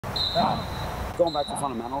Going back to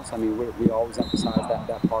fundamentals, I mean, we always emphasize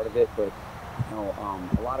that part of it, but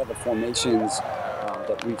a lot of the formations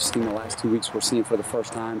that we've seen the last 2 weeks, we're seeing for the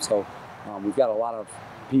first time. So we've got a lot of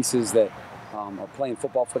pieces that are playing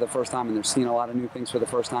football for the first time, and they're seeing a lot of new things for the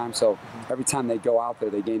first time. So every time they go out there,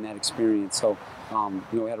 they gain that experience. So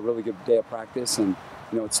we had a really good day of practice, and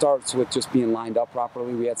it starts with just being lined up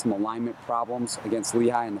properly. We had some alignment problems against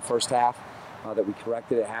Lehigh in the first half that we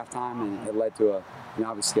corrected at halftime, and it led to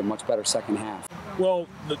obviously a much better second half. Well,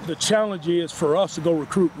 the challenge is for us to go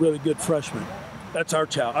recruit really good freshmen. That's our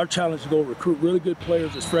challenge. Our challenge is to go recruit really good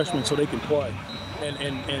players as freshmen so they can play.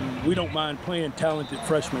 And we don't mind playing talented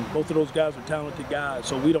freshmen. Both of those guys are talented guys,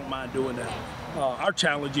 so we don't mind doing that. Our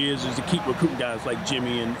challenge is to keep recruiting guys like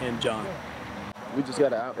Jimmy and John. We just got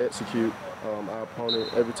to out-execute our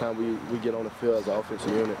opponent every time we get on the field as an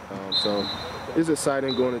offensive unit. So it's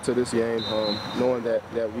exciting going into this game, knowing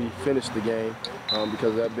that we finished the game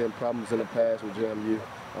because there have been problems in the past with JMU.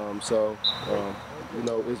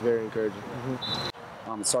 It's very encouraging.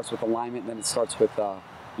 It starts with alignment, then it starts with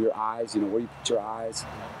your eyes, where you put your eyes.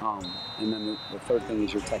 And then the third thing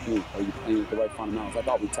is your technique. Are you playing with the right fundamentals? I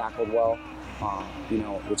thought we tackled well,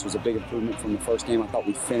 which was a big improvement from the first game. I thought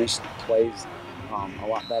we finished plays a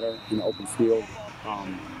lot better in the open field.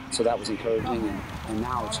 So that was encouraging. And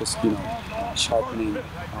now it's just, sharpening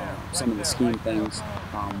some of the scheme things,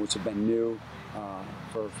 which have been new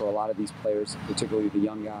for a lot of these players, particularly the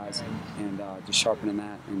young guys, and just sharpening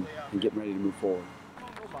that and getting ready to move forward.